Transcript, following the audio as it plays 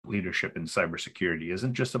leadership in cybersecurity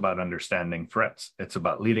isn't just about understanding threats. It's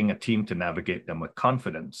about leading a team to navigate them with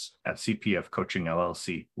confidence. At CPF Coaching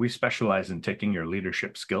LLC, we specialize in taking your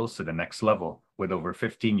leadership skills to the next level. With over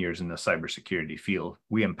 15 years in the cybersecurity field,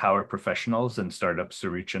 we empower professionals and startups to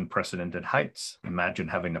reach unprecedented heights. Imagine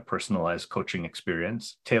having a personalized coaching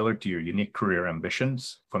experience tailored to your unique career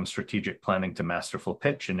ambitions. From strategic planning to masterful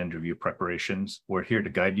pitch and interview preparations, we're here to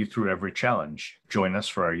guide you through every challenge. Join us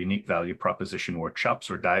for our unique value proposition workshops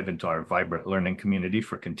or dive into our vibrant learning community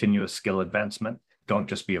for continuous skill advancement. Don't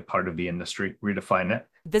just be a part of the industry, redefine it.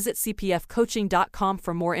 Visit cpfcoaching.com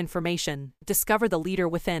for more information. Discover the leader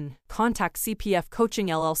within. Contact CPF Coaching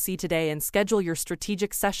LLC today and schedule your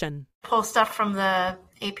strategic session. Pull stuff from the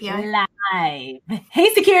API. Live.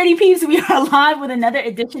 Hey, security peeps. We are live with another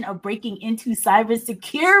edition of Breaking Into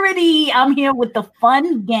Cybersecurity. I'm here with the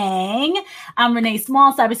fun gang. I'm Renee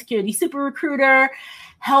Small, cybersecurity super recruiter,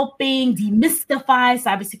 helping demystify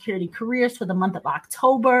cybersecurity careers for the month of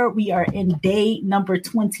October. We are in day number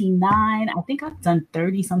 29. I think I've done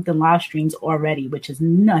 30-something live streams already, which is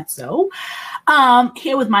nutso.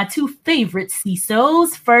 Here with my two favorite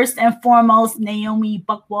CISOs. First and foremost, Naomi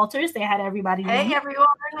Buckwalter. Say hi to everybody. Hey, Naomi. everyone.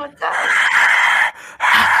 What's up?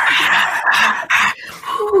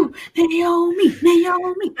 Ooh,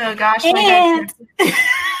 Naomi. Oh, gosh. And...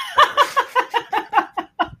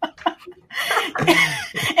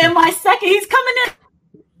 And my second, he's coming in.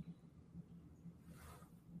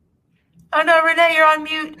 Oh no, Renee, you're on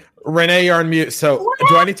mute. Renee, you're on mute. So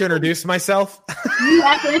do I need to introduce myself? You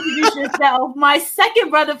have to introduce yourself. My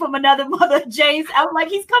second brother from another mother, James. I'm like,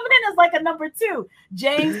 he's coming in as like a number 2.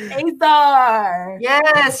 James Azar.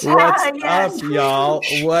 Yes. What's yes. up, y'all?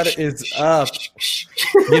 What is up?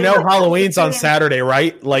 You know, Halloween's on Saturday,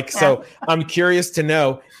 right? So I'm curious to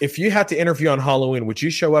know, if you had to interview on Halloween, would you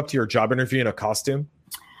show up to your job interview in a costume?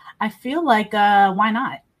 I feel like, why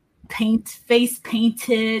not? Face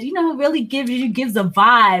painted, really gives a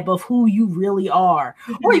vibe of who you really are.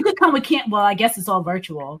 Mm-hmm. Or you could come with well, I guess it's all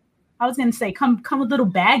virtual. I was gonna say come with little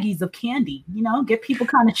baggies of candy, get people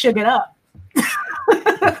kind of sugared up.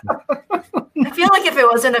 I feel like if it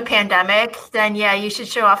wasn't a pandemic, then yeah, you should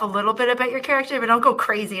show off a little bit about your character, but don't go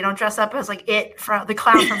crazy. Don't dress up as like it from the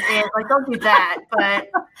clown from It. Like, don't do that. But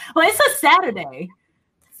well, it's a Saturday,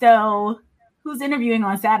 so who's interviewing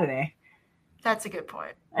on Saturday? That's a good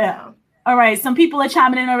point. Yeah. All right. Some people are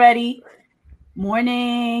chiming in already.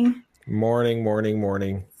 Morning.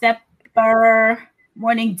 Sepper.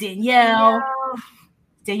 Morning, Danielle.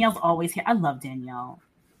 Danielle's always here. I love Danielle.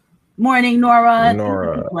 Morning, Nora.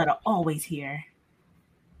 People that are always here.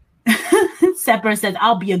 Sepper says,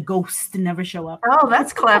 "I'll be a ghost and never show up." Oh,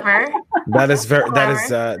 that's clever. That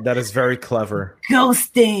is very clever.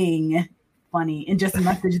 Ghosting. Funny, and just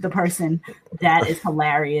message the person. That is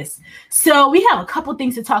hilarious. So we have a couple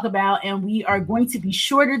things to talk about, and we are going to be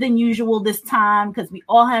shorter than usual this time because we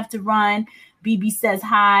all have to run. BB says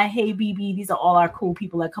hi. Hey, BB. These are all our cool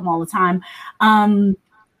people that come all the time.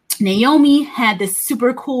 Naomi had this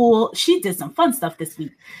super cool, she did some fun stuff this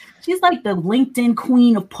week. She's like the LinkedIn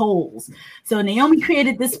queen of polls. So Naomi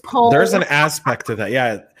created this poll. There's an aspect to that.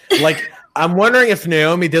 Yeah. Like, I'm wondering if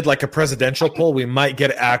Naomi did like a presidential poll, we might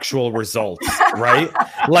get actual results, right?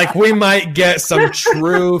 Like, we might get some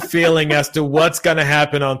true feeling as to what's going to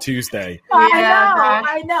happen on Tuesday.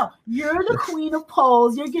 I know. You're the queen of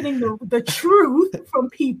polls. You're getting the truth from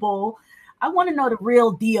people. I want to know the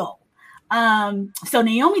real deal. So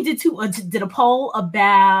Naomi did a poll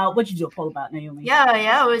about, what'd you do a poll about, Naomi?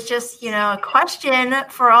 Yeah. It was just, a question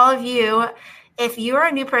for all of you. If you are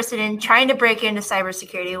a new person trying to break into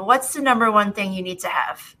cybersecurity, what's the number one thing you need to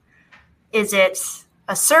have? Is it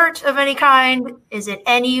a cert of any kind? Is it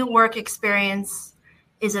any work experience?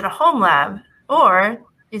 Is it a home lab? Or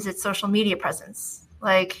is it social media presence,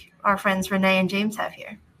 like our friends Renee and James have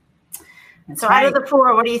here? That's right. Out of the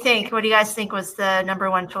 4, what do you think? What do you guys think was the number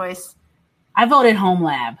one choice? I voted home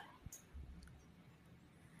lab.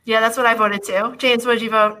 Yeah, that's what I voted too. James, what did you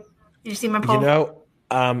vote? Did you see my poll?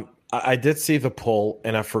 I did see the poll,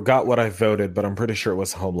 and I forgot what I voted, but I'm pretty sure it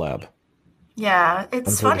was home lab. Yeah,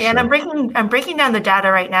 it's funny. Sure. And I'm breaking down the data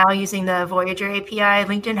right now using the Voyager API.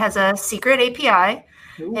 LinkedIn has a secret API.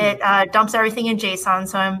 Ooh. It dumps everything in JSON,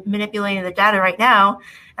 so I'm manipulating the data right now,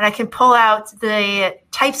 and I can pull out the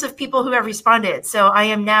types of people who have responded. So I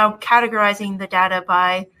am now categorizing the data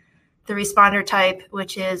by the responder type,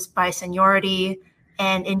 which is by seniority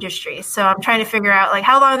and industry. So I'm trying to figure out like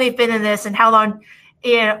how long they've been in this and how long,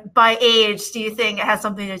 by age, do you think it has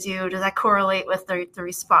something to do? Does that correlate with the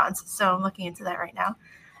response? So I'm looking into that right now.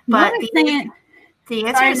 But the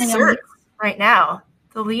answer is certs right now.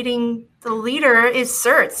 The leader is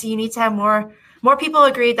certs. You need to have more more people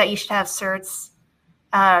agreed that you should have certs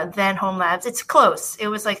than home labs. It's close. It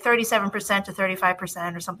was like 37% to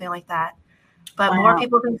 35% or something like that. But more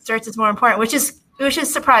people think certs is more important, which is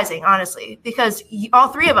surprising, honestly, because all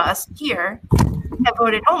three of us here have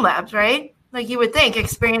voted home labs, right? Like you would think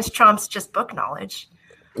experience trumps just book knowledge.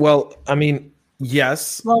 Well, I mean,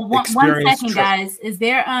 yes. Well, one second, guys. Is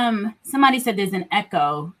there somebody said there's an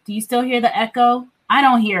echo. Do you still hear the echo? I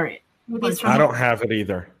don't hear it. I don't have it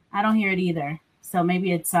either. I don't hear it either. So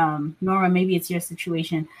maybe it's Nora, maybe it's your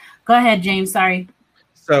situation. Go ahead, James. Sorry.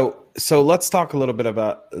 So let's talk a little bit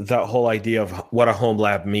about that whole idea of what a home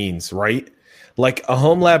lab means, right? Like a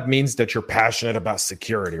home lab means that you're passionate about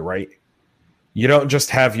security, right? You don't just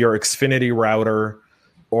have your Xfinity router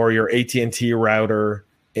or your AT&T router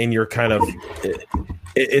in your kind of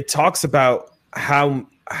it talks about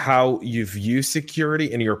how you view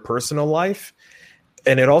security in your personal life.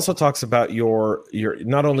 And it also talks about your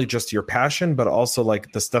not only just your passion, but also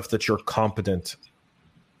like the stuff that you're competent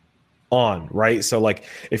on, right? So like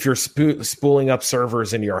if you're spooling up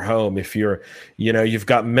servers in your home, if you're, you've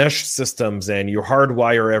got mesh systems and you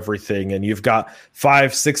hardwire everything and you've got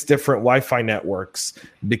 5-6 different Wi-Fi networks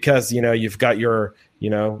because, you've got your,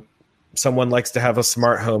 someone likes to have a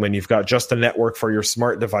smart home and you've got just a network for your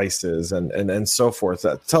smart devices and so forth.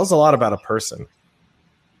 That tells a lot about a person.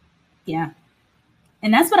 Yeah.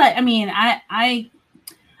 And that's what I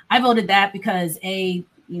voted that because A,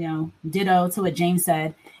 ditto to what James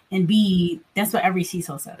said. And B, that's what every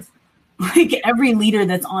CISO says. Like every leader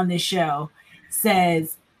that's on this show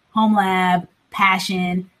says home lab,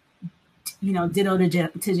 passion, ditto to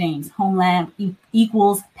James. Home lab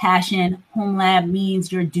equals passion. Home lab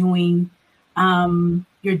means you're doing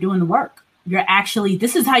the work. You're actually,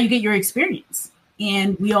 this is how you get your experience.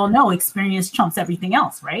 And we all know experience trumps everything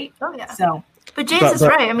else, right? Oh, yeah. So. But James is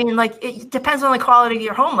right. I mean, like, it depends on the quality of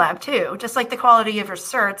your home lab, too. Just like the quality of your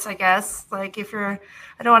certs, I guess. Like, I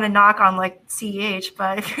don't want to knock on, like, CEH,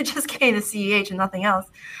 but if you're just getting the CEH and nothing else,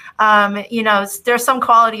 there's some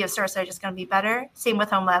quality of certs that are just going to be better. Same with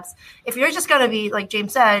home labs. If you're just going to be, like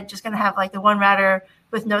James said, just going to have, like, the one router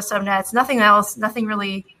with no subnets, nothing else, nothing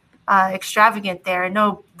really extravagant there,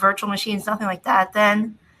 no virtual machines, nothing like that,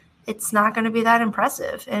 then it's not going to be that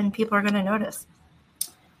impressive, and people are going to notice.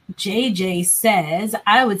 JJ says,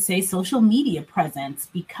 I would say social media presence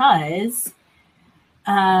because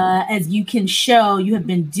as you can show, you have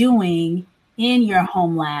been doing in your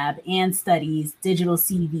home lab and studies, digital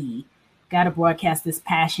CV, got to broadcast this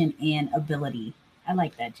passion and ability. I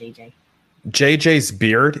like that, JJ. JJ's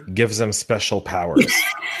beard gives him special powers.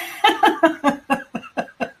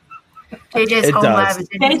 JJ's home lab is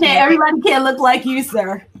JJ, everybody can't look like you,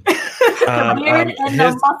 sir. The beard and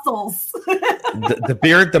the muscles. the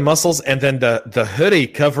beard, the muscles, and then the hoodie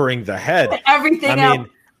covering the head. Everything else.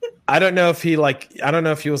 I don't know if he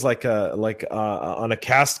was like on a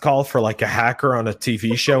cast call for like a hacker on a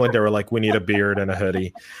TV show, and they were like, "We need a beard and a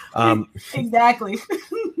hoodie." Exactly.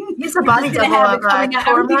 He's a body double.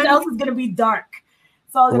 Everything else is gonna be dark.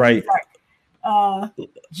 It's all gonna be dark.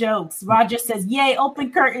 Jokes. Roger says, "Yay,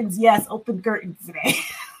 open curtains." Yes, open curtains today.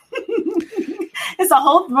 It's a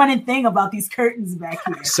whole running thing about these curtains back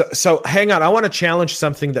here. So hang on. I want to challenge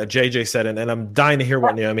something that JJ said, and I'm dying to hear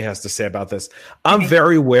what Naomi has to say about this. I'm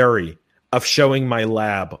very wary of showing my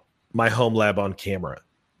home lab on camera.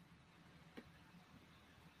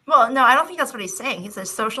 Well, no, I don't think that's what he's saying. He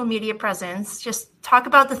says social media presence. Just talk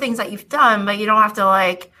about the things that you've done, but you don't have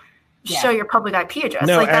to show your public IP address.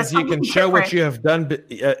 No, as you can show what you have done.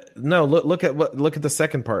 Look at the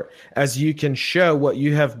second part. As you can show what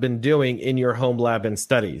you have been doing in your home lab and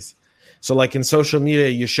studies. So like in social media,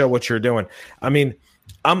 you show what you're doing. I mean,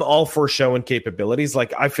 I'm all for showing capabilities.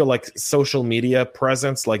 Like I feel like social media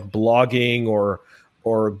presence, like blogging or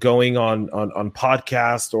going on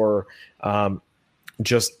podcast or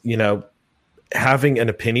just, having an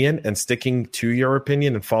opinion and sticking to your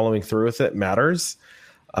opinion and following through with it matters.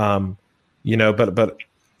 But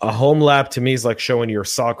a home lab to me is like showing your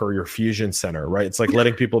SOC or your fusion center, right? It's like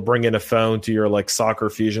letting people bring in a phone to your like SOC or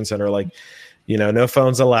fusion center, like, no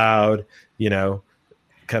phones allowed,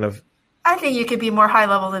 kind of. I think you could be more high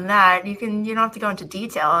level than that. You don't have to go into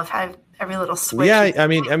detail of how every little switch. Yeah, I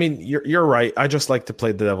mean, you're right. I just like to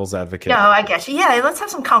play the devil's advocate. No, I guess. Yeah, let's have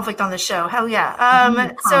some conflict on the show. Hell yeah.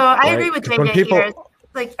 So I agree with JJ here.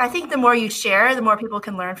 Like, I think the more you share, the more people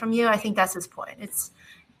can learn from you. I think that's his point. It's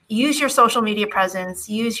use your social media presence,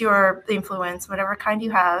 use your influence, whatever kind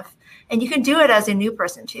you have. And you can do it as a new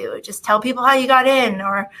person too. Just tell people how you got in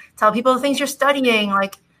or tell people the things you're studying.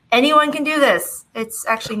 Like anyone can do this. It's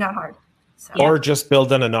actually not hard. So. Or just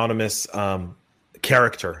build an anonymous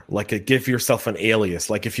character, like give yourself an alias.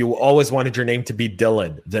 Like if you always wanted your name to be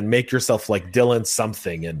Dylan, then make yourself like Dylan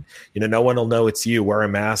something, and no one will know it's you. Wear a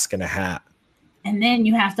mask and a hat. And then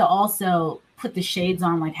you have to also put the shades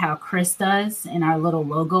on, like how Chris does in our little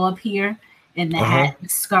logo up here, and the hat,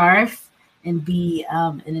 and scarf, and be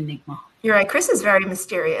an enigma. You're right. Chris is very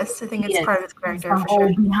mysterious. I think it's part of his character.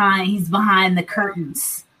 He's behind the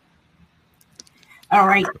curtains. All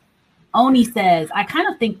right. Oni says, I kind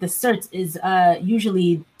of think the certs is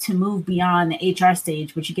usually to move beyond the HR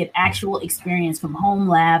stage, but you get actual experience from home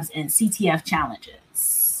labs and CTF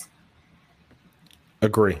challenges.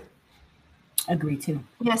 Agree too.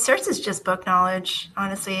 Yeah, certs is just book knowledge,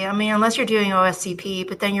 honestly. I mean, unless you're doing OSCP,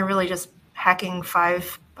 but then you're really just hacking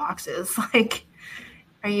 5 boxes. Like,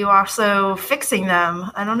 are you also fixing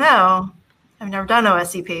them? I don't know. I've never done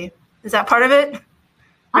OSCP. Is that part of it?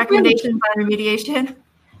 Recommendations on remediation?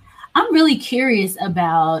 I'm really curious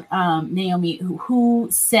about Naomi, who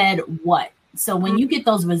said what. So when you get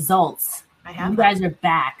those results, you guys are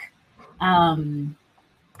back.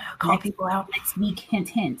 Call people out next week. Hint,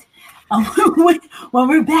 hint. When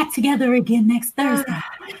we're back together again next Thursday.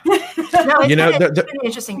 It's really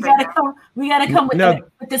interesting. We gotta come with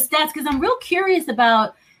the stats, because I'm real curious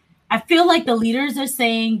about. I feel like the leaders are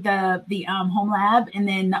saying the home lab, and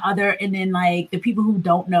then like the people who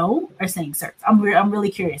don't know are saying certs. I'm really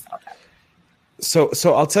curious about that. So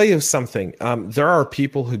I'll tell you something. There are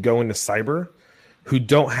people who go into cyber who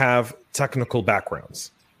don't have technical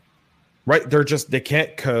backgrounds, right? They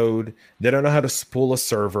can't code. They don't know how to spool a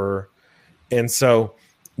server. And so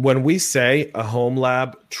when we say a home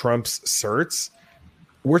lab trumps certs,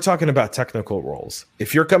 we're talking about technical roles.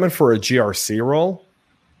 If you're coming for a GRC role,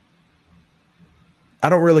 I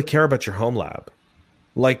don't really care about your home lab.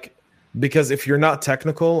 Like, because if you're not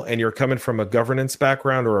technical and you're coming from a governance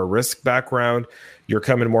background or a risk background, you're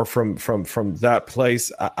coming more from that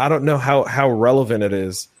place. I don't know how relevant it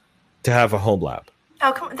is to have a home lab.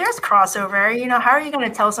 Oh, come on. There's crossover. How are you going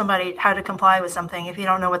to tell somebody how to comply with something if you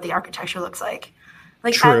don't know what the architecture looks like?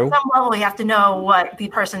 Like, true. At some level, you have to know what the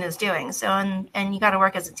person is doing. So, and you got to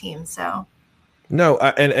work as a team. So, no,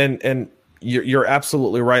 and you're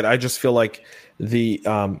absolutely right. I just feel like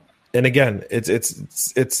and again,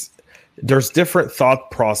 it's there's different thought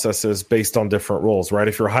processes based on different roles, right?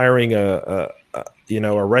 If you're hiring a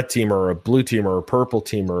red teamer or a blue teamer or a purple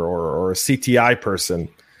teamer or a CTI person,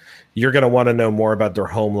 you're going to want to know more about their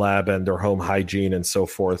home lab and their home hygiene and so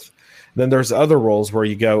forth. Then there's other roles where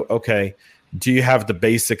you go, okay, do you have the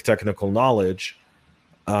basic technical knowledge?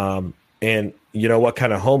 And what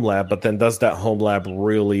kind of home lab, but then does that home lab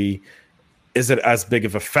really, is it as big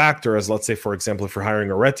of a factor as, let's say, for example, if you're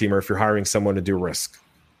hiring a red team or if you're hiring someone to do risk?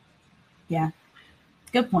 Yeah.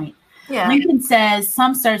 Good point. Yeah. Lincoln says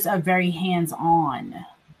some certs are very hands-on.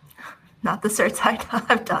 Not the certs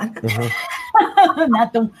I've done. Mm-hmm.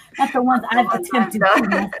 not the ones I've attempted to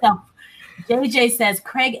myself. JJ says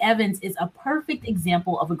Craig Evans is a perfect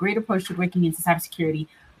example of a great approach to breaking into cybersecurity,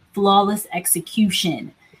 flawless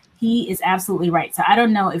execution. He is absolutely right. So I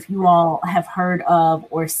don't know if you all have heard of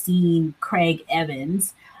or seen Craig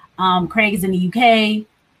Evans. Craig is in the UK.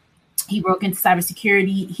 He broke into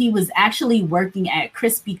cybersecurity. He was actually working at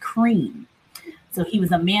Krispy Kreme. So he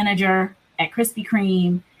was a manager at Krispy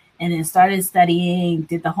Kreme, and then started studying,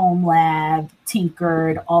 did the home lab,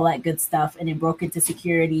 tinkered, all that good stuff, and then broke into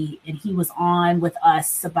security. And he was on with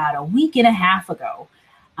us about a week and a half ago,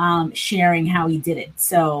 sharing how he did it.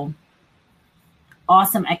 So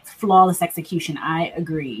awesome, flawless execution. I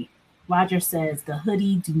agree. Roger says the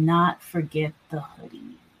hoodie, do not forget the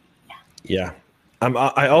hoodie. Yeah.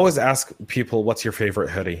 I always ask people, what's your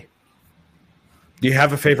favorite hoodie? Do you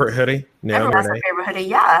have a favorite hoodie? Everyone has a favorite hoodie,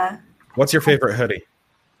 yeah. What's your favorite hoodie?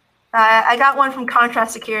 I got one from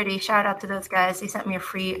Contrast Security. Shout out to those guys. They sent me a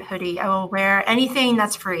free hoodie. I will wear anything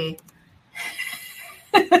that's free.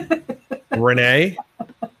 Renee?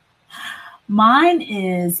 Mine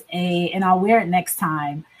is and I'll wear it next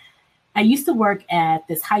time. I used to work at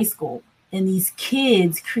this high school, and these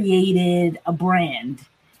kids created a brand.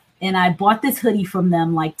 And I bought this hoodie from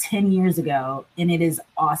them like 10 years ago, and it is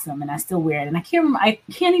awesome, and I still wear it. And I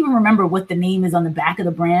can't even remember what the name is on the back of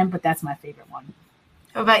the brand, but that's my favorite one.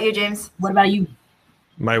 What about you, James? What about you?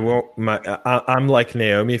 I'm like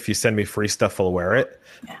Naomi. If you send me free stuff, I'll wear it.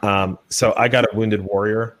 Yeah. So I got a Wounded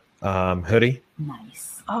Warrior hoodie.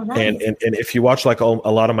 Nice. Oh, nice. And if you watch like a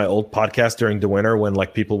lot of my old podcasts during the winter, when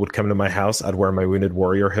like people would come to my house, I'd wear my Wounded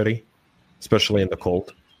Warrior hoodie, especially in the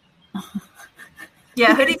cold.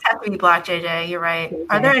 Yeah, hoodies have to be black, JJ. You're right.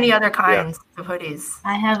 Are there any other kinds of hoodies?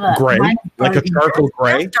 I have a gray, like a charcoal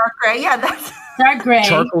gray. Dark gray, yeah, that's dark gray.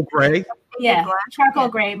 Charcoal gray. Yeah, charcoal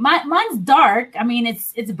gray. Mine's dark. I mean,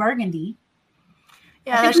 it's burgundy.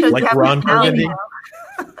 Yeah, that shows like you have Ron personality.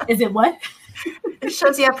 Is it what? It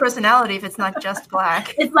shows you have personality if it's not just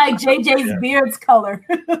black. It's like JJ's beard's color.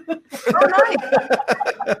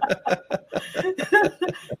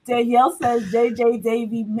 Danielle says JJ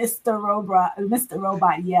Davy, Mr.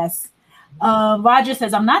 Robot. Yes. Roger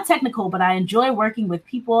says, I'm not technical, but I enjoy working with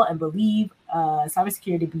people and believe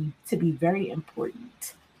cybersecurity to be very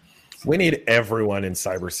important. We need everyone in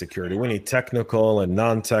cybersecurity. We need technical and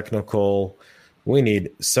non-technical. We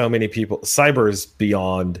need so many people. Cyber is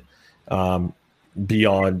beyond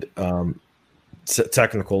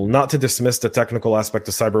technical. Not to dismiss the technical aspect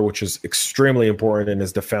of cyber, which is extremely important and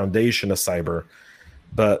is the foundation of cyber.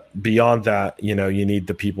 But beyond that, you need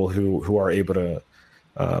the people who are able to,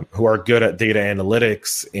 who are good at data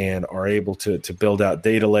analytics and are able to build out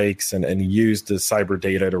data lakes and use the cyber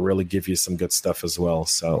data to really give you some good stuff as well.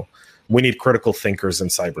 So we need critical thinkers in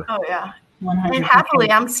cyber. Oh, yeah. 100%. And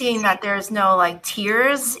happily, I'm seeing that there's no like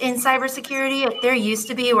tiers in cybersecurity. There used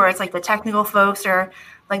to be where it's like the technical folks are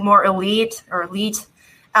like more elite,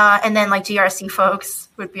 and then like GRC folks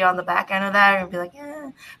would be on the back end of that and be like, eh.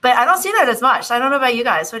 But I don't see that as much. I don't know about you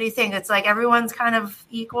guys. What do you think? It's like everyone's kind of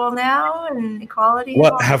equal now and equality.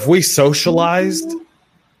 What have we socialized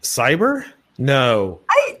cyber? No,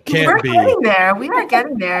 we're getting there. We are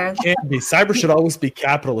getting there. Can't be. Cyber should always be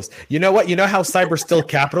capitalist. You know what? You know how cyber's still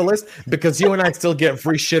capitalist? Because you and I still get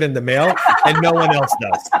free shit in the mail and no one else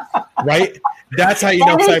does. Right? That's how you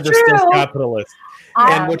know cyber's still capitalist.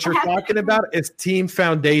 And what you're talking about is team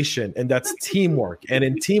foundation, and that's teamwork. And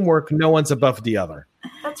in teamwork, no one's above the other.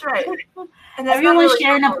 That's right. And everyone's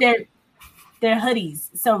sharing up their hoodies.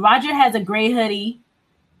 So Roger has a gray hoodie.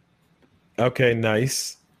 Okay,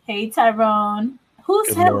 nice. Hey, Tyrone. Who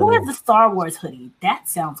has the Star Wars hoodie? That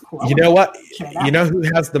sounds cool. You know what? You know who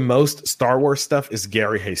has the most Star Wars stuff is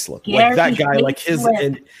Gary Hayslip. Like that guy, like his,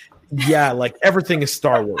 like everything is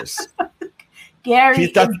Star Wars.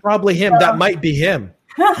 That's probably him. That might be him.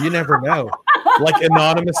 You never know. Like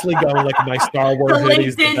anonymously going like my Star Wars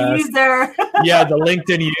hoodie's the best. User. Yeah, the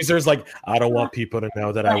LinkedIn users like, I don't want people to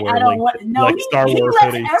know that I wear Star Wars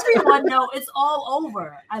hoodies. Everyone know it's all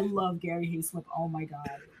over. I love Gary Hayslip. Oh my God.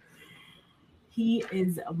 He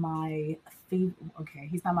is my favorite. Okay,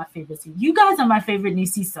 he's not my favorite. You guys are my favorite new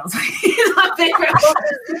CISOs. He's my favorite.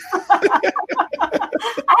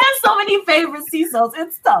 I have so many favorite CISOs.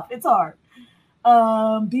 It's tough. It's hard.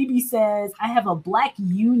 BB says, I have a black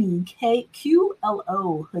uni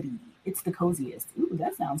QLO hoodie. It's the coziest. Ooh,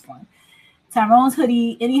 that sounds fun. Tyrone's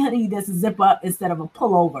hoodie, any hoodie that's a zip up instead of a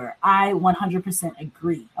pullover. I 100%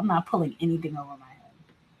 agree. I'm not pulling anything over my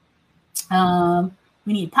head.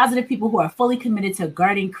 We need positive people who are fully committed to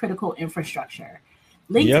guarding critical infrastructure.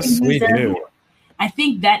 Yes, we do. I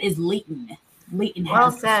think that is Leighton. Leighton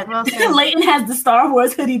well said. Leighton has the Star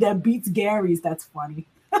Wars hoodie that beats Gary's. That's funny.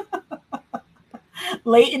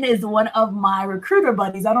 Leighton is one of my recruiter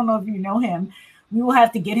buddies. I don't know if you know him. We will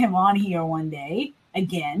have to get him on here one day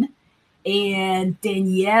again. And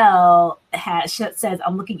Danielle says,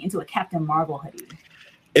 I'm looking into a Captain Marvel hoodie.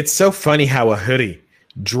 It's so funny how a hoodie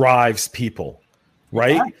drives people.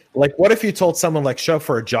 Right? Yeah. Like, what if you told someone, like, show up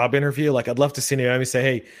for a job interview? Like, I'd love to see Naomi say,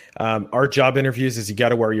 hey, our job interviews is you got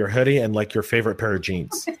to wear your hoodie and, like, your favorite pair of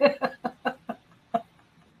jeans.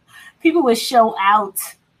 People would show out.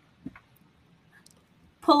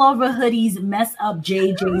 Pullover hoodies mess up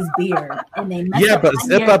JJ's beard. And they mess up but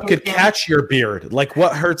zip up could catch your beard. Like,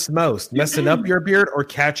 what hurts most? Messing up your beard or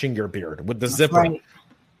catching your beard with the zipper? Right.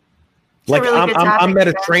 Like really I'm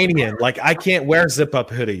Mediterranean. Like I can't wear zip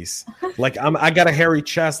up hoodies. Like I got a hairy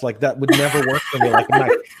chest. Like that would never work for me. Like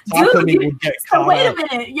my taco meat would get caught wait a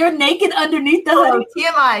minute, you're naked underneath the hoodie.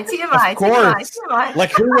 TMI. Of course. TMI.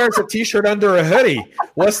 Like who wears a t-shirt under a hoodie?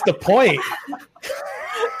 What's the point?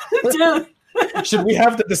 Dude. Should we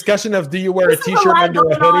have the discussion of do you wear a t-shirt under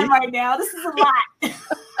a hoodie? Right now, this is a lot.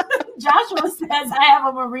 Joshua says I have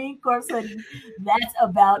a Marine Corps hoodie. That's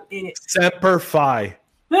about it. Semper Fi.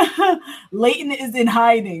 Leighton is in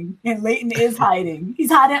hiding, and Leighton is hiding. He's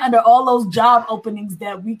hiding under all those job openings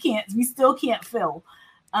that we still can't fill.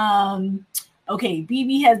 Okay,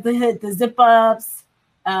 BB has the zip ups.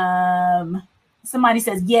 Somebody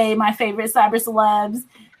says, "Yay, my favorite cyber celebs."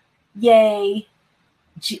 Yay.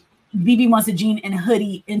 BB wants a jean and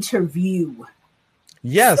hoodie interview.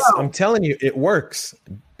 Yes, so, I'm telling you, it works.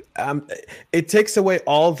 It takes away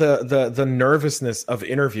all the nervousness of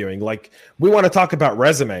interviewing. Like we want to talk about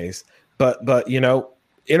resumes, but you know,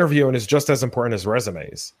 interviewing is just as important as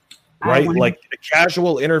resumes, right? Like a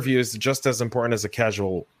casual interview is just as important as a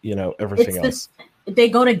casual, you know, everything else.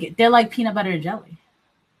 They're like peanut butter and jelly.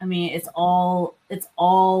 I mean, it all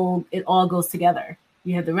goes together.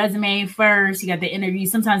 You have the resume first, you got the interview.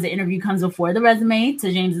 Sometimes the interview comes before the resume.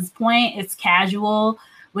 To James's point, it's casual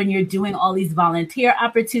when you're doing all these volunteer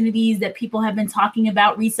opportunities that people have been talking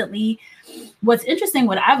about recently. What's interesting,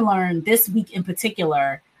 what I've learned this week in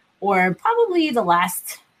particular, or probably the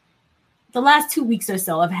last 2 weeks or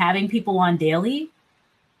so of having people on daily,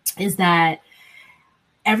 is that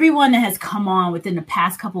everyone that has come on within the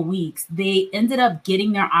past couple weeks, they ended up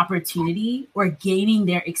getting their opportunity or gaining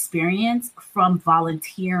their experience from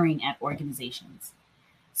volunteering at organizations.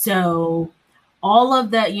 So all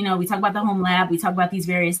of the, we talk about the home lab, we talk about these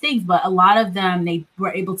various things, but a lot of them, they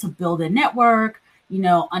were able to build a network,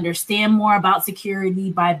 understand more about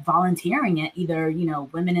security by volunteering at either,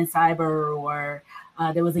 Women in Cyber, or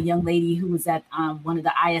there was a young lady who was at one of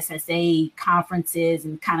the ISSA conferences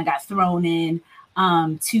and kind of got thrown in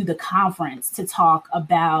to the conference to talk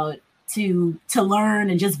about, to learn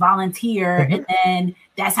and just volunteer. Mm-hmm. And then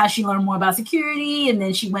that's how she learned more about security. And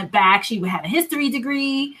then she went back, she had a history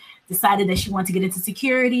degree, decided that she wanted to get into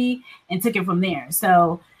security, and took it from there.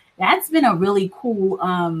 So that's been a really cool.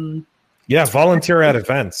 Volunteer at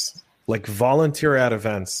events, volunteer at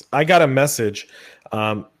events. I got a message,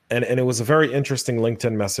 and it was a very interesting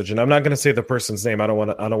LinkedIn message. And I'm not going to say the person's name. I don't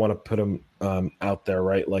want to put him out there,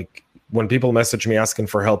 right? Like, when people message me asking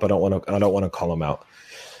for help, I don't want to call them out.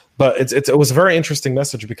 But it was a very interesting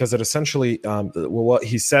message, because it essentially, what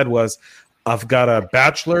he said was, I've got a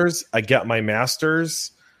bachelor's, I get my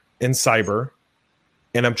master's in cyber,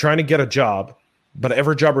 and I'm trying to get a job, but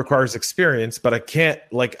every job requires experience, but I can't,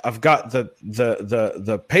 I've got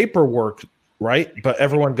the paperwork, right? But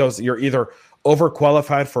everyone goes, you're either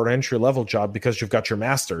overqualified for an entry level job because you've got your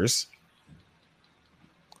master's,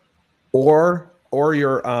 or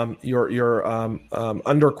you're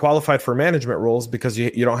underqualified for management roles because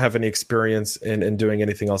you don't have any experience in doing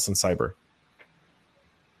anything else in cyber.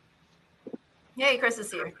 Hey, Chris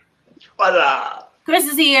is here. What up? Chris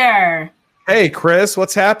is here. Hey, Chris,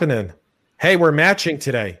 what's happening? Hey, we're matching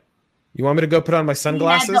today. You want me to go put on my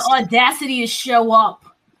sunglasses? You had the audacity to show up.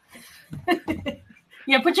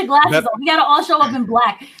 Yeah, put your glasses on. We got to all show up in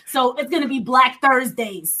black. So it's going to be Black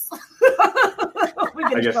Thursdays.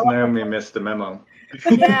 I guess Naomi missed the memo.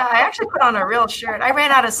 Yeah, I actually put on a real shirt. I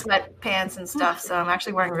ran out of sweatpants and stuff, so I'm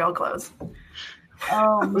actually wearing real clothes.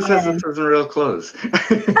 Oh, who says this isn't real clothes?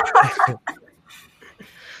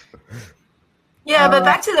 Yeah, but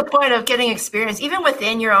back to the point of getting experience, even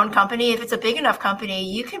within your own company, if it's a big enough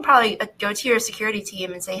company, you can probably go to your security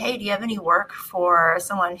team and say, hey, do you have any work for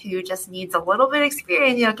someone who just needs a little bit of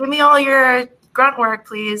experience? Give me all your grunt work,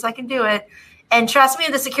 please. I can do it. And trust me,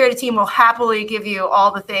 the security team will happily give you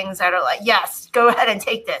all the things that are like, yes, go ahead and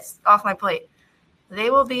take this off my plate. They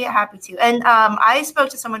will be happy to. And I spoke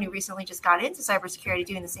to someone who recently just got into cybersecurity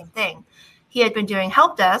doing the same thing. He had been doing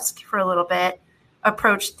help desk for a little bit,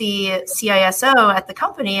 approached the CISO at the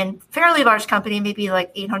company, and fairly large company, maybe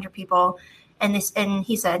like 800 people. And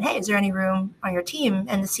he said, hey, is there any room on your team?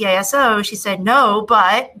 And the CISO, she said, no,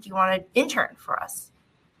 but do you want an intern for us?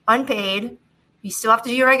 Unpaid. You still have to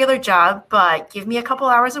do your regular job, but give me a couple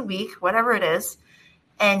hours a week, whatever it is.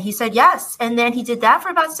 And he said, yes. And then he did that for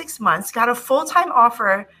about 6 months, got a full-time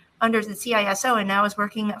offer under the CISO, and now is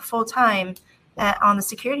working full-time on the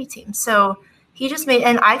security team. So he just made,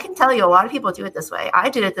 and I can tell you a lot of people do it this way. I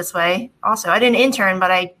did it this way also. I didn't intern, but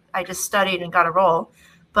I just studied and got a role.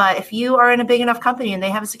 But if you are in a big enough company and they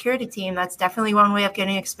have a security team, that's definitely one way of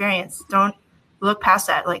getting experience. Don't look past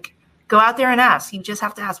that. Go out there and ask. You just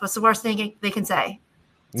have to ask, what's the worst thing they can say?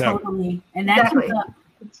 No. Totally. And that's exactly.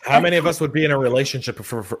 How many of us would be in a relationship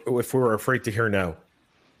if we were afraid to hear no?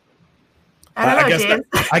 I don't know,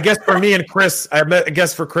 I guess for me and Chris, I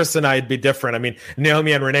guess for Chris and I, it'd be different. I mean,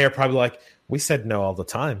 Naomi and Renee are probably like, we said no all the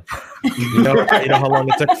time. You know how long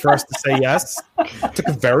it took for us to say yes? It took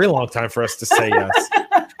a very long time for us to say yes.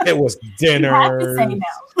 It was dinner. You have to say no.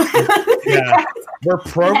 Yeah. We're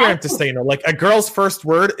programmed to say no. Like, a girl's first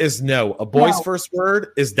word is no. A boy's first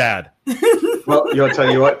word is dad. Well, I'll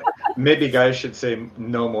tell you what, maybe guys should say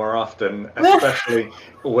no more often, especially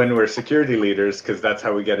when we're security leaders, because that's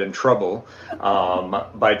how we get in trouble,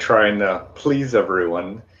 by trying to please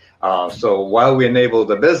everyone. So while we enable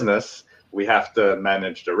the business, we have to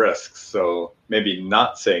manage the risks. So maybe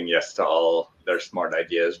not saying yes to all their smart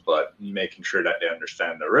ideas, but making sure that they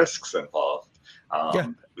understand the risks involved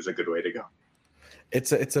is a good way to go.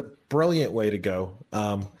 It's a brilliant way to go.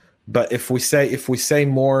 But if we say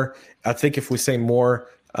more, I think if we say more,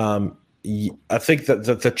 I think that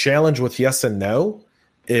the challenge with yes and no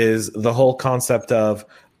is the whole concept of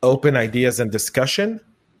open ideas and discussion,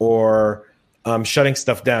 or shutting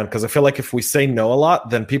stuff down, because I feel like if we say no a lot,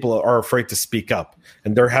 then people are afraid to speak up,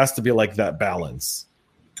 and there has to be like that balance.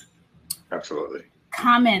 Absolutely.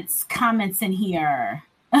 Comments in here.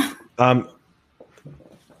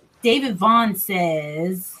 David Vaughn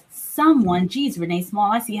says, geez, Renee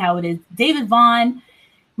Small, I see how it is. David Vaughn,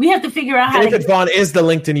 we have to figure out how David Vaughn is the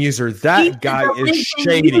LinkedIn user. That guy is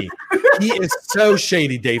shady. He is so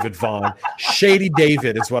shady, David Vaughn. Shady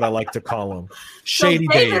David is what I like to call him. Shady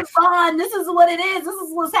David Vaughn, this is what it is. This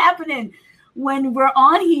is what's happening. When we're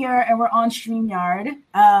on here and we're on StreamYard,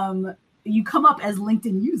 you come up as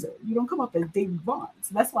LinkedIn user. You don't come up as David Vaughn.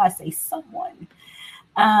 So that's why I say someone.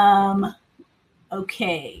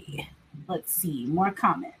 Okay, let's see. More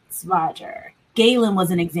comments. Roger. Galen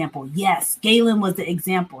was an example. Yes, Galen was the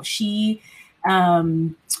example. She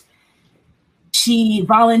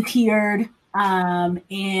volunteered and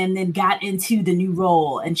then got into the new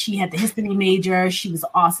role, and she had the history major. She was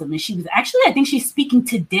awesome. And she was actually, I think she's speaking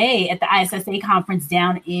today at the ISSA conference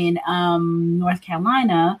down in North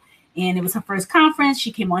Carolina. And it was her first conference.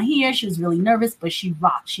 She came on here. She was really nervous, but she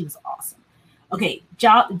rocked. She was awesome. Okay,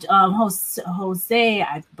 Jose,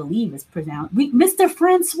 I believe is pronounced. Mr.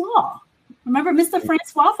 Francois. Remember Mr.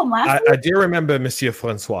 Francois from last week? I do remember Monsieur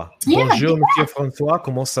Francois. Yeah, Bonjour, Monsieur Francois.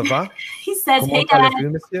 Comment ça va? He says, Comment hey guys,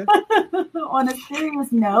 monsieur? On a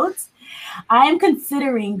serious note, I am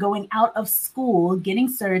considering going out of school, getting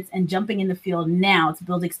certs, and jumping in the field now to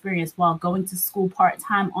build experience while going to school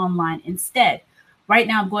part-time online instead. Right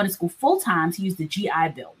now, I'm going to school full-time to use the GI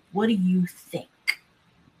Bill. What do you think?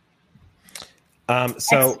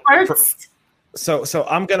 So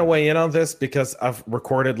I'm going to weigh in on this because I've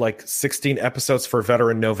recorded like 16 episodes for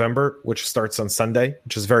Veteran November, which starts on Sunday,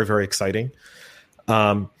 which is very, very exciting.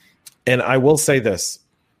 And I will say this,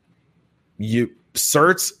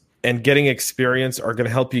 certs and getting experience are going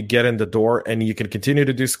to help you get in the door, and you can continue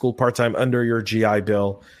to do school part-time under your GI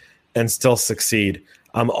Bill and still succeed.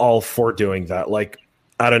 I'm all for doing that. Like,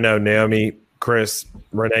 I don't know, Naomi, Chris,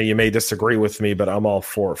 Renee, you may disagree with me, but I'm all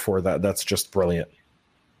for that. That's just brilliant.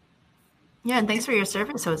 Yeah, and thanks for your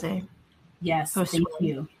service, Jose. Yes, thank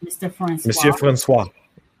you, Mr. Francois. Monsieur Francois.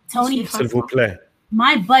 Tony, s'il vous plaît.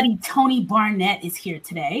 My buddy Tony Barnett is here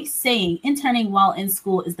today saying interning while in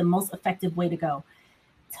school is the most effective way to go.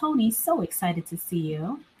 Tony, so excited to see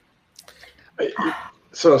you.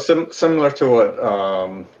 So similar to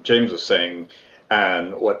what James was saying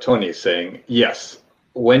and what Tony is saying, yes,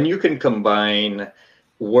 when you can combine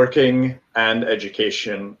working and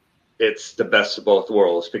education, it's the best of both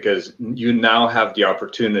worlds, because you now have the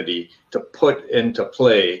opportunity to put into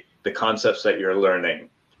play the concepts that you're learning.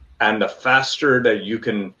 And the faster that you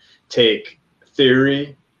can take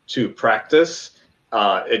theory to practice,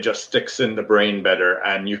 it just sticks in the brain better,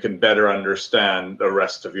 and you can better understand the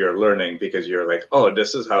rest of your learning, because you're like, oh,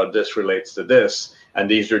 this is how this relates to this, and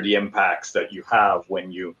these are the impacts that you have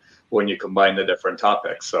when you combine the different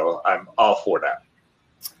topics. So I'm all for that.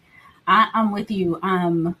 I'm with you.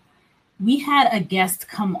 We had a guest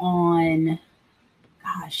come on,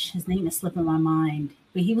 gosh, his name is slipping my mind,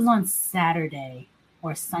 but he was on Saturday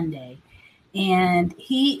or Sunday, and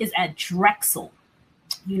he is at Drexel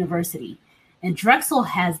University. And Drexel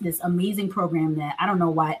has this amazing program that I don't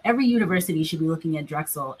know why every university should be looking at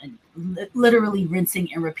Drexel and literally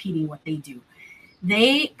rinsing and repeating what they do.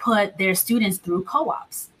 They put their students through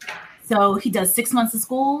co-ops. So he does 6 months of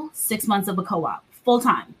school, 6 months of a co-op, full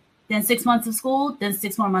time. Then 6 months of school, then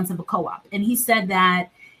 6 more months of a co-op. And he said that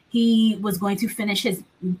he was going to finish his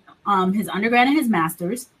undergrad and his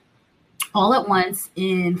master's all at once.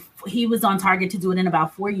 He was on target to do it in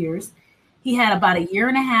about 4 years. He had about a year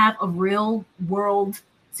and a half of real world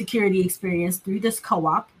security experience through this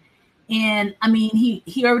co-op. And I mean,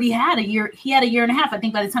 he already had a year. He had a year and a half. I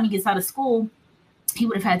think by the time he gets out of school, he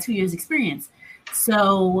would have had 2 years experience.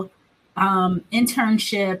 So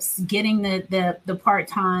internships, getting the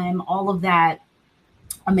part-time, all of that,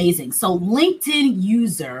 amazing. So LinkedIn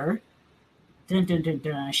user,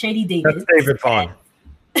 Shady David. That's David Vaughn.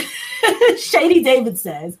 Shady David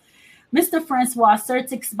says, Mr. Francois,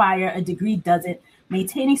 certs expire, a degree doesn't.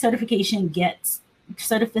 Maintaining certifications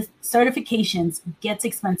gets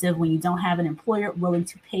expensive when you don't have an employer willing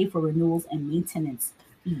to pay for renewals and maintenance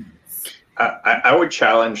fees. I would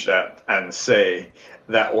challenge that and say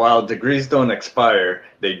that while degrees don't expire,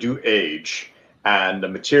 they do age. And the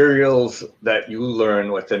materials that you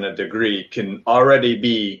learn within a degree can already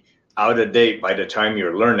be out of date by the time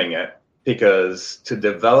you're learning it, because to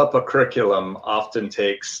develop a curriculum often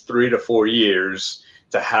takes 3 to 4 years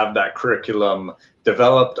to have that curriculum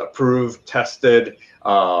developed, approved, tested,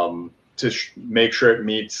 to make sure it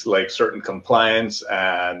meets like certain compliance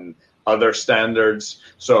and other standards.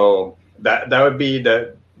 So that would be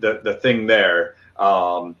the thing there.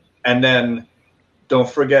 And then don't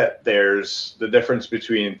forget, there's the difference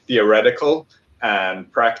between theoretical and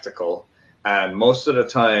practical. And most of the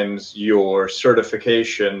times your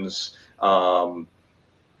certifications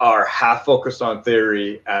are half focused on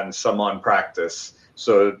theory and some on practice.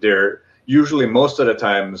 So they're usually, most of the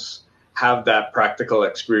times, have that practical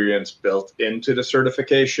experience built into the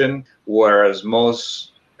certification, whereas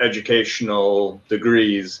most educational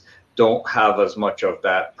degrees don't have as much of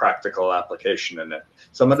that practical application in it.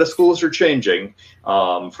 Some of the schools are changing.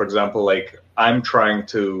 For example, like I'm trying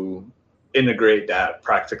to integrate that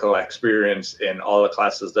practical experience in all the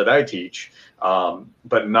classes that I teach,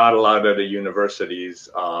 but not a lot of the universities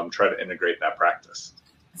try to integrate that practice.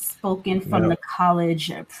 Spoken from the college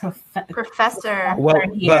professor. Well,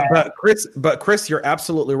 but Chris, you're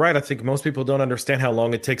absolutely right. I think most people don't understand how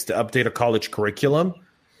long it takes to update a college curriculum.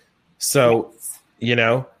 So,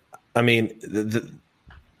 yes. I mean,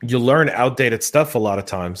 you learn outdated stuff a lot of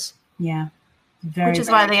times. Yeah. Which is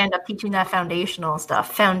why they end up teaching that foundational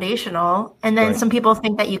stuff. Foundational. And then some people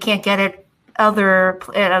think that you can't get it at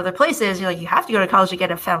other places. You're like, you have to go to college to get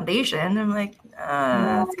a foundation. I'm like,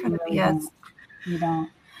 that's kind of BS. You don't.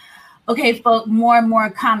 Okay, folks, more and more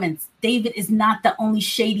comments. David is not the only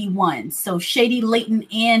shady one. So Shady Leighton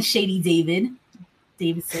and Shady David.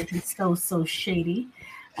 David said he's so shady.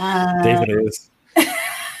 David is.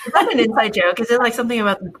 Is that an inside joke? Is it like something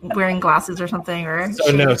about wearing glasses or something?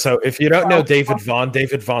 So if you don't know David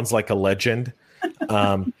Vaughn's like a legend.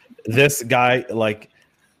 This guy, like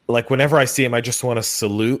whenever I see him, I just want to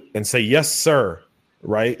salute and say, yes, sir.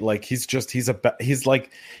 Right? Like he's like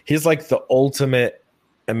the ultimate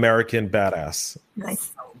American badass.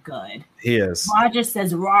 Nice. So good. He is. Roger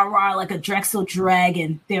says rah rah like a Drexel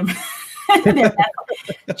dragon.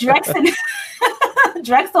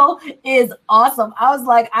 Drexel is awesome. I was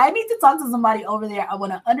like, I need to talk to somebody over there. I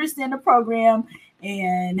want to understand the program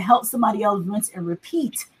and help somebody else rinse and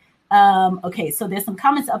repeat. Okay, so there's some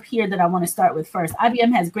comments up here that I want to start with first.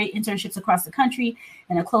 IBM has great internships across the country,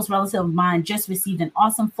 and a close relative of mine just received an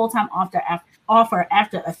awesome full-time offer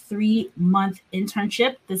after a 3-month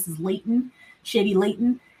internship. This is Leighton, Shady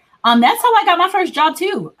Leighton. That's how I got my first job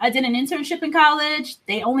too. I did an internship in college.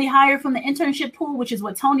 They only hire from the internship pool, which is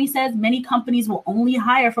what Tony says. Many companies will only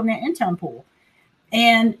hire from their intern pool.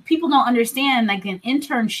 And people don't understand, like an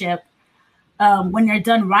internship, when they're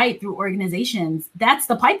done right through organizations, that's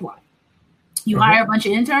the pipeline. You hire a bunch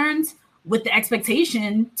of interns with the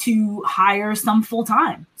expectation to hire some full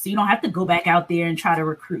time. So you don't have to go back out there and try to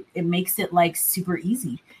recruit. It makes it like super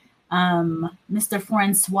easy. Mr.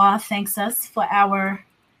 Francois thanks us for our...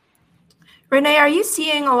 Renee, are you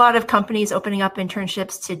seeing a lot of companies opening up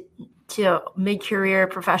internships to mid-career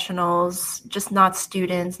professionals, just not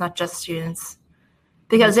just students?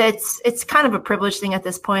 Because it's kind of a privileged thing at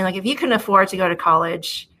this point. Like if you can afford to go to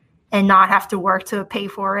college and not have to work to pay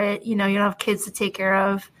for it, you don't have kids to take care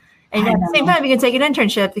of. And at the same time, you can take an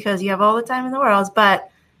internship because you have all the time in the world. But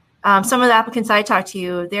some of the applicants I talk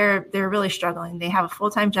to, they're really struggling. They have a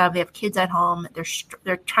full-time job. They have kids at home.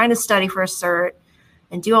 They're trying to study for a cert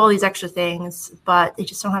and do all these extra things, but they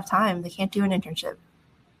just don't have time. They can't do an internship.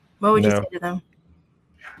 What would you say to them?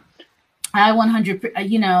 I 100,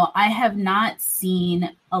 I have not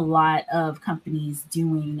seen a lot of companies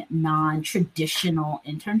doing non-traditional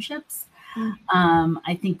internships.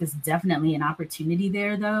 I think there's definitely an opportunity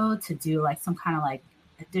there, though, to do like some kind of like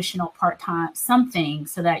additional part-time something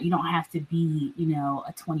so that you don't have to be,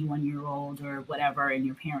 a 21-year-old or whatever, and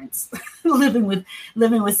your parents living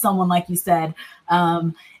with someone like you said.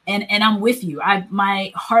 And I'm with you.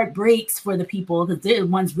 My heart breaks for the people, because they're the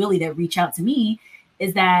ones really that reach out to me,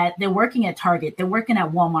 is that they're working at Target, they're working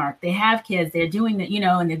at Walmart, they have kids, they're doing that,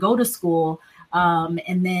 and they go to school,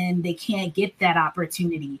 and then they can't get that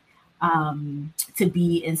opportunity to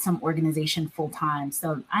be in some organization full time.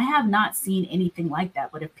 So I have not seen anything like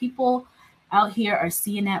that. But if people out here are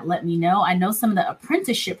seeing that, let me know. I know some of the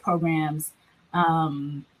apprenticeship programs are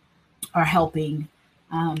helping.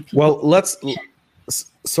 Well, let's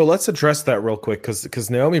address that real quick, because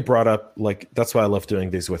Naomi brought up, like, that's why I love doing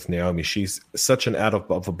these with Naomi. She's such an out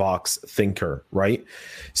of the box thinker, right?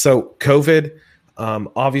 So COVID,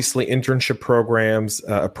 obviously internship programs,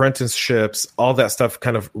 apprenticeships, all that stuff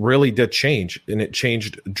kind of really did change, and it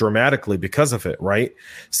changed dramatically because of it, right?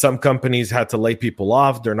 Some companies had to lay people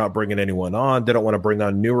off. They're not bringing anyone on. They don't want to bring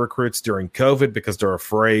on new recruits during COVID because they're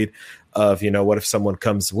afraid of, what if someone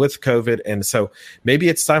comes with COVID? And so maybe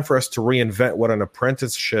it's time for us to reinvent what an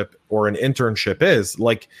apprenticeship or an internship is.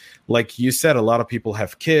 Like you said, a lot of people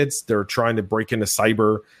have kids. They're trying to break into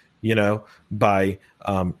cyber, by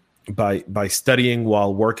by studying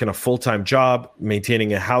while working a full-time job,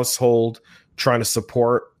 maintaining a household, trying to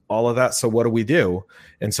support all of that. So what do?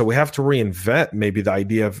 And so we have to reinvent maybe the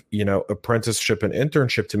idea of, apprenticeship and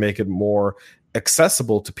internship to make it more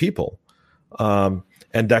accessible to people.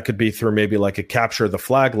 And that could be through maybe like a capture the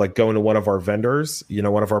flag, like going to one of our vendors,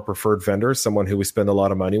 one of our preferred vendors, someone who we spend a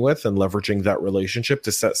lot of money with, and leveraging that relationship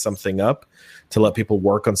to set something up, to let people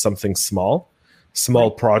work on something small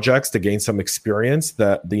projects to gain some experience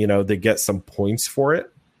that, they get some points for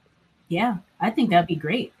it. Yeah, I think that'd be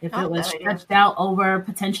great if it was stretched out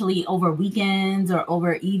potentially over weekends or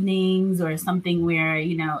over evenings or something where,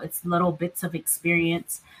 it's little bits of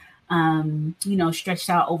experience, stretched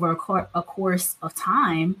out over a course of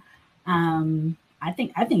time. I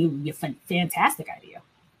think it would be a fantastic idea.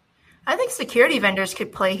 I think security vendors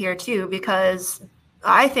could play here too, because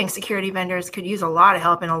I think security vendors could use a lot of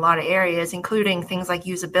help in a lot of areas, including things like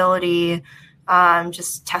usability,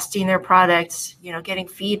 just testing their products, getting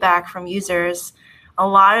feedback from users. A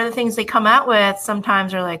lot of the things they come out with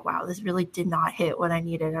sometimes are like, wow, this really did not hit what I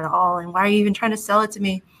needed at all. And why are you even trying to sell it to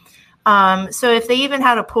me? So if they even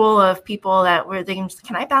had a pool of people that were thinking,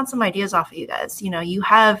 can I bounce some ideas off of you guys? You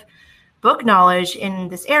have book knowledge in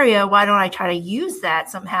this area. Why don't I try to use that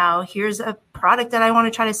somehow? Here's a product that I want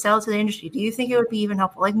to try to sell to the industry. Do you think it would be even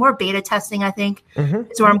helpful? Like more beta testing, I think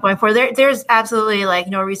is what I'm going for. There's absolutely like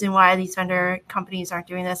no reason why these vendor companies aren't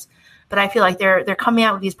doing this, but I feel like they're coming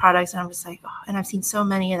out with these products and I'm just like, and I've seen so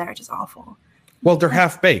many that are just awful. Well, they're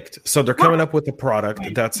half baked. So they're coming up with a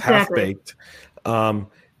product that's half baked.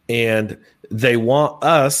 And they want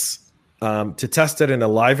us to test it in a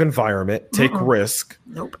live environment, take risk.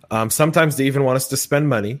 Nope. Sometimes they even want us to spend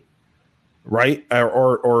money, right?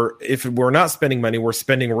 Or if we're not spending money, we're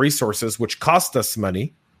spending resources, which cost us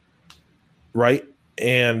money, right?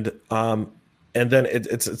 And then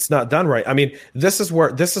it's not done right. I mean, this is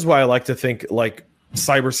why I like to think like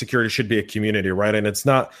cybersecurity should be a community, right? And it's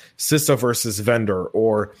not CISO versus vendor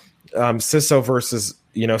or CISO versus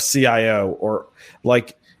CIO, or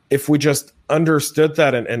like if we just understood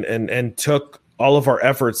that and took all of our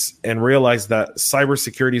efforts and realized that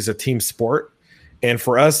cybersecurity is a team sport, and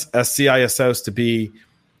for us as CISOs to be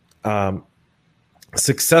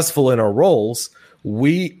successful in our roles,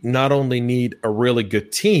 we not only need a really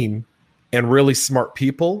good team and really smart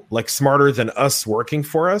people, like smarter than us working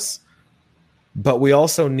for us, but we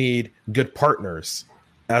also need good partners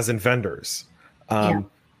as in vendors.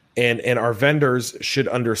 And our vendors should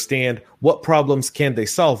understand what problems can they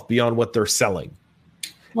solve beyond what they're selling.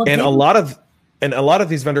 Well, and a lot of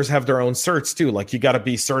these vendors have their own certs too. Like you got to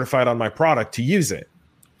be certified on my product to use it.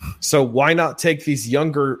 So why not take these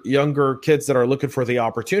younger kids that are looking for the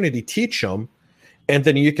opportunity, teach them, and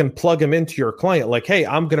then you can plug them into your client. Like, hey,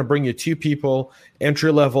 I'm going to bring you 2 people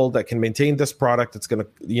entry level that can maintain this product. It's going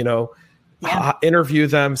to, interview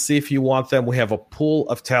them, see if you want them. We have a pool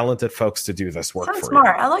of talented folks to do this work. Sounds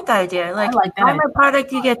smart. I like that idea. Like that. On my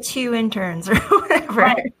product, you get 2 interns or whatever.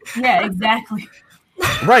 Right. Yeah, exactly.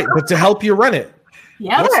 Right, but to help you run it.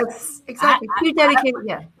 Yeah, yes, exactly. 2 dedicated.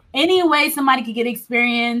 Yeah. Any way somebody could get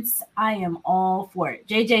experience, I am all for it.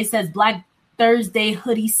 JJ says Black Thursday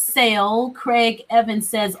hoodie sale. Craig Evans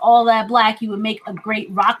says all that black, you would make a great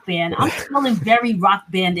rock band. I'm feeling very rock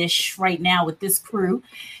bandish right now with this crew.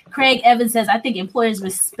 Craig Evans says, I think employers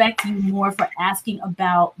respect you more for asking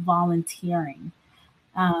about volunteering.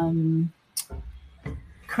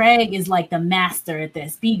 Craig is like the master at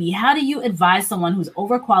this. BB, how do you advise someone who's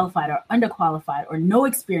overqualified or underqualified or no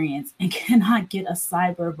experience and cannot get a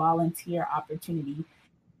cyber volunteer opportunity?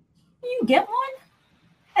 Can you get one?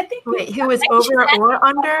 I think. Wait, who was over or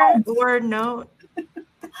under or no? I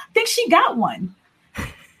think she got one.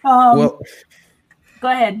 Well, go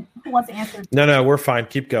ahead. Who wants to answer? No, we're fine.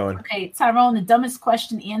 Keep going. Okay, Tyrone, the dumbest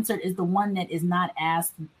question answered is the one that is not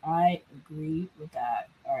asked. I agree with that.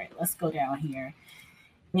 All right, let's go down here.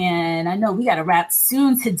 And I know we got to wrap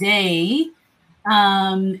soon today.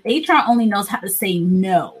 HR only knows how to say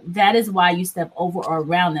no. That is why you step over or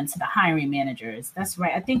around them to the hiring managers. That's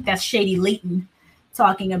right. I think that's Shady Layton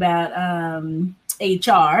talking about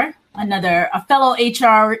HR. A fellow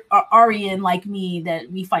HR Arian like me that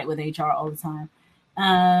we fight with HR all the time.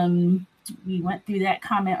 We went through that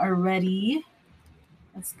comment already.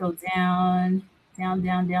 Let's go down.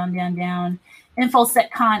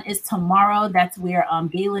 InfoSecCon is tomorrow. That's where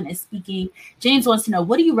Galen is speaking. James wants to know,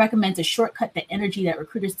 what do you recommend to shortcut the energy that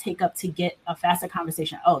recruiters take up to get a faster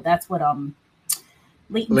conversation? Oh, that's what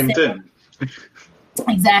Layton said.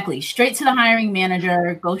 Exactly. Straight to the hiring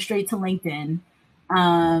manager. Go straight to LinkedIn.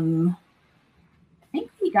 I think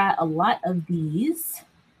we got a lot of these.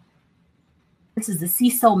 This is the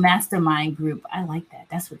CISO mastermind group. I like that.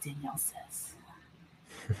 That's what Danielle says.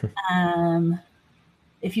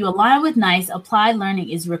 If you align with NICE, applied learning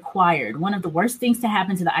is required. One of the worst things to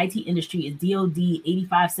happen to the IT industry is DoD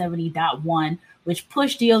 8570.1, which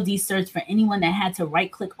pushed DoD search for anyone that had to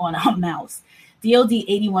right-click on a mouse. DoD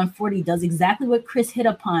 8140 does exactly what Chris hit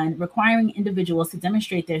upon, requiring individuals to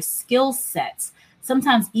demonstrate their skill sets,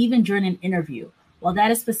 sometimes even during an interview. While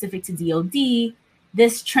that is specific to DoD,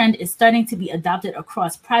 this trend is starting to be adopted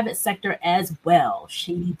across private sector as well.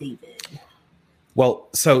 Shady David. Well,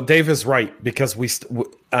 so Dave is right, because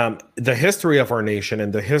the history of our nation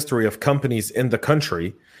and the history of companies in the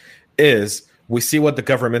country is we see what the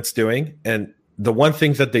government's doing, and the one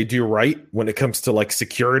thing that they do right when it comes to like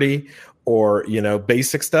security or, you know,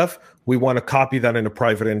 basic stuff, we want to copy that into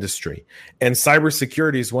private industry. And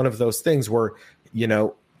cybersecurity is one of those things where, you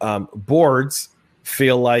know, boards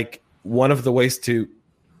feel like one of the ways to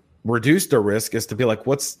reduce the risk is to be like,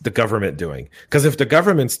 what's the government doing? Because if the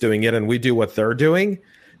government's doing it and we do what they're doing,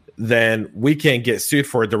 then we can't get sued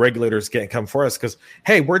for it. The regulators can't come for us because,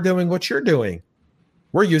 hey, we're doing what you're doing.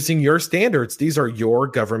 We're using your standards. These are your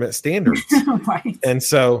government standards. Right. And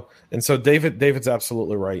so David's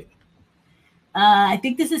absolutely right. I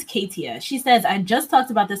think this is Katia. She says, I just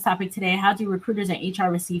talked about this topic today. How do recruiters and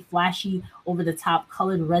HR receive flashy, over-the-top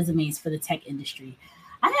colored resumes for the tech industry?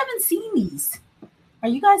 I haven't seen these. Are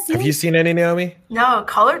you guys seeing? Have you seen any, Naomi? No,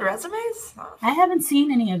 colored resumes? Oh. I haven't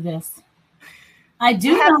seen any of this. I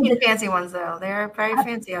do have know seen fancy ones, though. They're very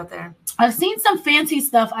fancy out there. I've seen some fancy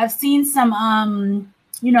stuff. I've seen some,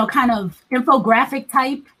 kind of infographic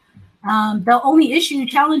type. The only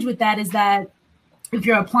challenge with that is that if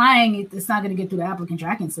you're applying, it's not going to get through the applicant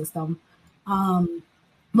tracking system.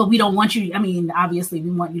 But we don't want you. I mean, obviously, we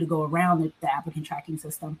want you to go around the applicant tracking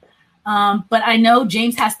system. But I know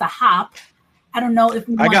James has to hop. I don't know if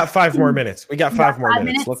I got 5 more minutes. We got 5 more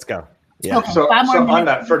minutes. Let's go. Yeah. Okay, so on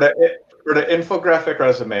that, for the infographic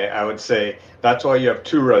resume, I would say that's why you have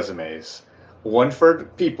 2 resumes, one for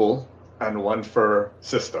people and one for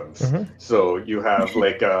systems. Mm-hmm. So you have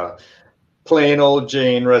like a plain old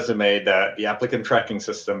Jane resume that the applicant tracking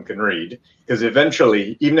system can read, because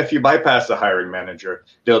eventually, even if you bypass the hiring manager,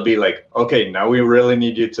 they'll be like, okay, now we really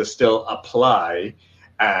need you to still apply.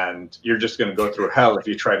 And you're just going to go through hell if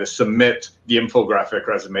you try to submit the infographic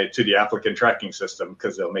resume to the applicant tracking system,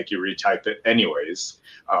 because they'll make you retype it anyways.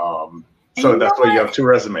 So that's why you have 2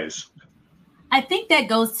 resumes. I think that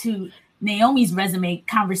goes to Naomi's resume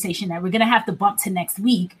conversation that we're going to have to bump to next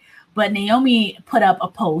week. But Naomi put up a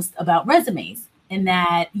post about resumes, and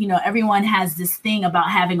that, you know, everyone has this thing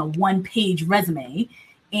about having a 1-page resume,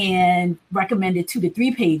 and recommended 2 to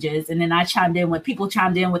 3 pages. And then I chimed in with people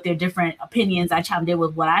chimed in with their different opinions. I chimed in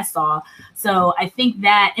with what I saw. So I think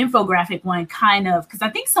that infographic one kind of, because I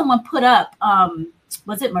think someone put up,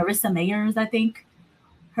 was it Marissa Mayers? I think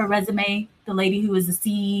her resume, the lady who was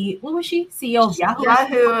what was she? CEO of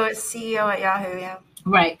Yahoo? CEO at Yahoo, yeah.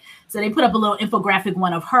 Right. So they put up a little infographic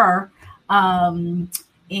one of her.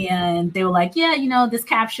 And they were like, yeah, you know, this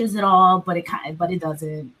captures it all, but it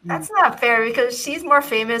doesn't. That's not fair, because she's more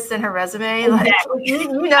famous than her resume. Like, you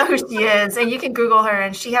know who she is, and you can Google her,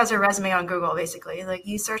 and she has her resume on Google, basically. Like,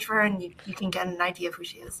 you search for her, and you can get an idea of who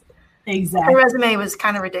she is. Exactly. Her resume was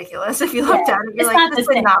kind of ridiculous. If you looked at it, you're like, this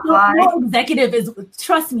would not fly.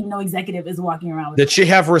 Trust me, no executive is walking around with Did she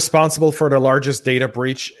have responsible for the largest data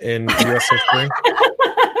breach in U.S. history?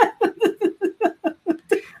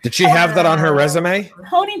 Did she have that on her resume?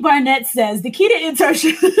 Tony Barnett says the key to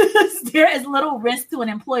internship is there is little risk to an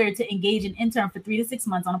employer to engage an intern for 3 to 6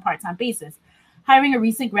 months on a part-time basis. Hiring a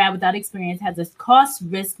recent grad without experience has a cost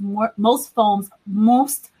risk most firms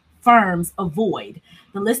avoid.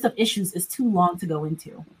 The list of issues is too long to go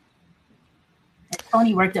into. And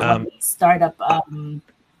Tony worked at one startup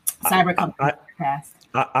cyber company.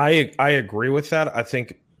 I agree with that. I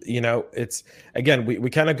think, you know, it's, again, we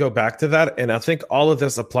kind of go back to that. And I think all of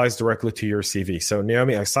this applies directly to your CV. So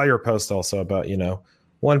Naomi, I saw your post also about, you know,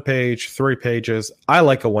 1 page, 3 pages. I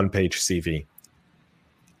like a 1-page CV.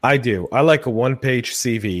 I do. I like a 1-page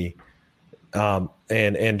CV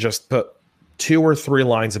and just put 2 or 3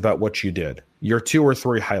 lines about what you did, your 2 or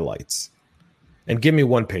 3 highlights, and give me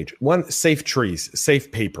 1 page. 1, safe trees,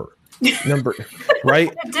 safe paper. Number,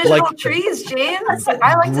 right? Digital like trees, James.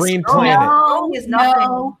 I like green planet.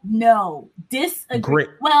 No. Disagree.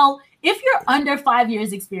 Well, if you're under 5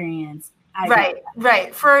 years experience,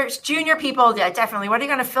 right. For junior people, yeah, definitely. What are you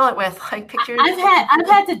going to fill it with? Like pictures? I've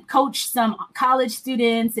had to coach some college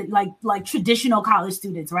students, and like traditional college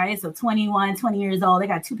students, right? So 21, 20 years old, they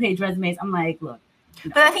got 2-page resumes. I'm like, look,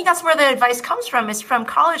 But I think that's where the advice comes from, is from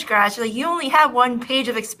college grads. Like, you only have 1 page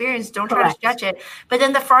of experience. Don't try to stretch it. But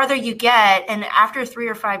then the farther you get, and after 3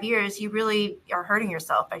 or 5 years, you really are hurting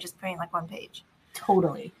yourself by just putting like 1 page.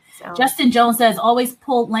 Totally. So. Justin Jones says, always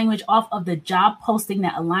pull language off of the job posting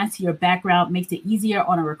that aligns to your background, makes it easier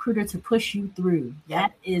on a recruiter to push you through.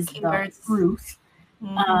 That is the truth.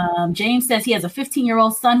 Mm-hmm. James says he has a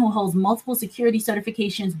 15-year-old son who holds multiple security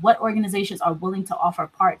certifications. What organizations are willing to offer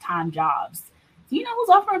part-time jobs? Do you know who's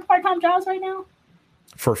offering part-time jobs right now?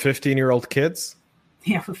 For 15-year-old kids?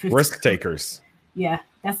 Yeah, for 15. Risk takers. Yeah,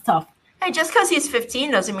 that's tough. Hey, just because he's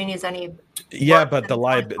 15 doesn't mean he's any. Yeah, but there's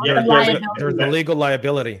the legal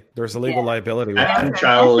liability. There's a legal liability. And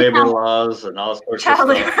child labor laws and all sorts of stuff.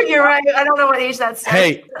 Labor, you're right. I don't know what age that's.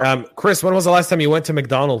 Hey, Chris, when was the last time you went to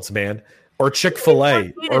McDonald's, man? Or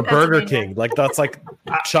Chick-fil-A or Burger King? Like, that's like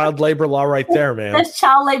child labor law right there, man. That's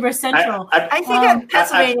child labor central. I think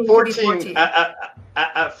Pennsylvania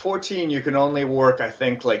at 14, you can only work, I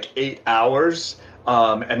think, like 8 hours.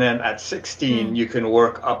 And then at 16, you can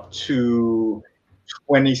work up to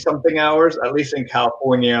 20-something hours, at least in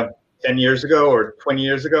California 10 years ago or 20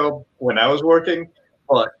 years ago when I was working.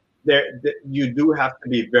 But you do have to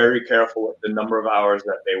be very careful with the number of hours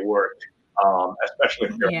that they work, especially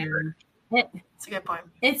if you're That's a good point.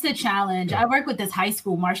 It's a challenge. I work with this high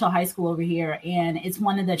school, Marshall High School over here, and it's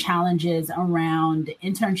one of the challenges around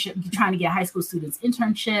internship, trying to get high school students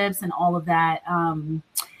internships and all of that.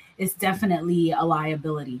 It's definitely a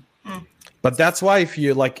liability. But that's why if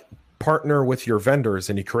you like partner with your vendors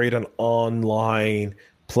and you create an online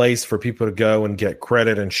place for people to go and get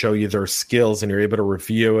credit and show you their skills, and you're able to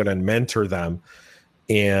review it and mentor them,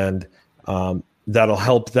 and that'll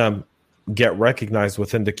help them get recognized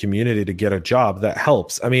within the community to get a job. That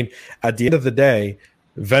helps. I mean, at the end of the day,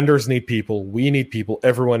 vendors need people, we need people,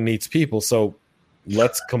 everyone needs people. So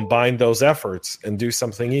let's combine those efforts and do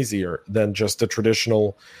something easier than just a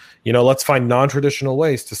traditional, let's find non-traditional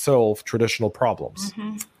ways to solve traditional problems.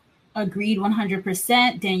 Mm-hmm. Agreed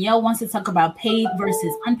 100%. Danielle wants to talk about paid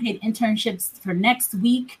versus unpaid internships for next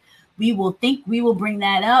week. We will bring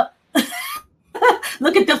that up.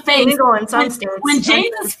 Look at the face. When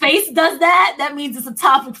James' face does that, that means it's a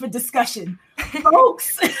topic for discussion.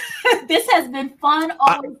 Folks, this has been fun,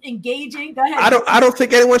 always engaging. Go ahead. I don't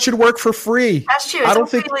think anyone should work for free. That's true. I don't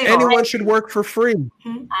think anyone should work for free.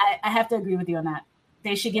 Mm-hmm. I have to agree with you on that.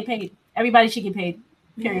 They should get paid. Everybody should get paid.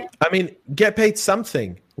 Period. I mean, get paid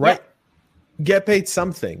something, right? Yep. Get paid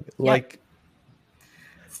something. Yep. Like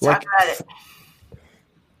talk about it.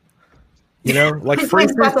 Like free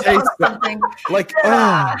taste, like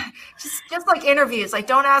just like interviews. Like,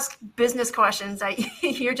 don't ask business questions.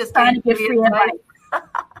 You're just trying to get free advice.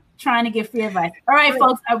 Trying to get free advice. All right,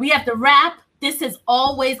 folks, we have to wrap. This is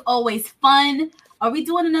always fun. Are we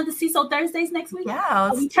doing another CISO Thursdays next week? Yeah.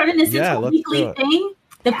 Are we turning this into a weekly thing?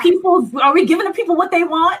 Are we giving the people what they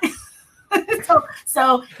want?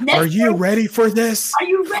 So are you ready for this? Are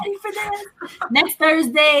you ready for this? Next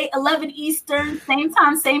Thursday, 11 Eastern, same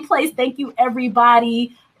time, same place. Thank you,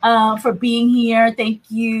 everybody, for being here. Thank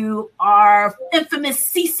you, our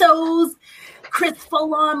infamous CISOs, Chris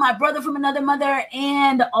Folon, my brother from another mother,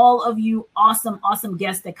 and all of you awesome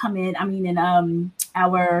guests that come in. In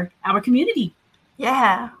our community.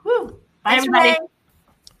 Yeah. Woo. Bye, everybody.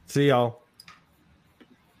 See y'all.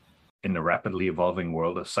 In the rapidly evolving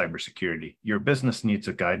world of cybersecurity, your business needs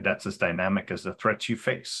a guide that's as dynamic as the threats you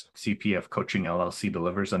face. CPF Coaching LLC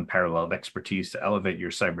delivers unparalleled expertise to elevate your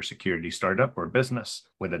cybersecurity startup or business.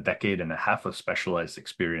 With a decade and a half of specialized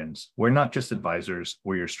experience, we're not just advisors,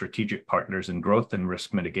 we're your strategic partners in growth and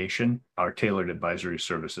risk mitigation. Our tailored advisory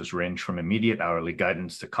services range from immediate hourly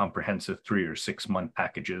guidance to comprehensive 3 or 6 month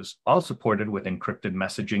packages, all supported with encrypted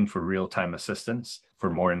messaging for real-time assistance. For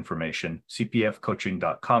more information,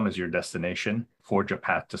 cpfcoaching.com is your destination. Forge a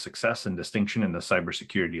path to success and distinction in the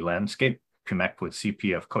cybersecurity landscape. Connect with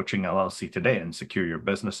CPF Coaching LLC today and secure your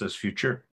business's future.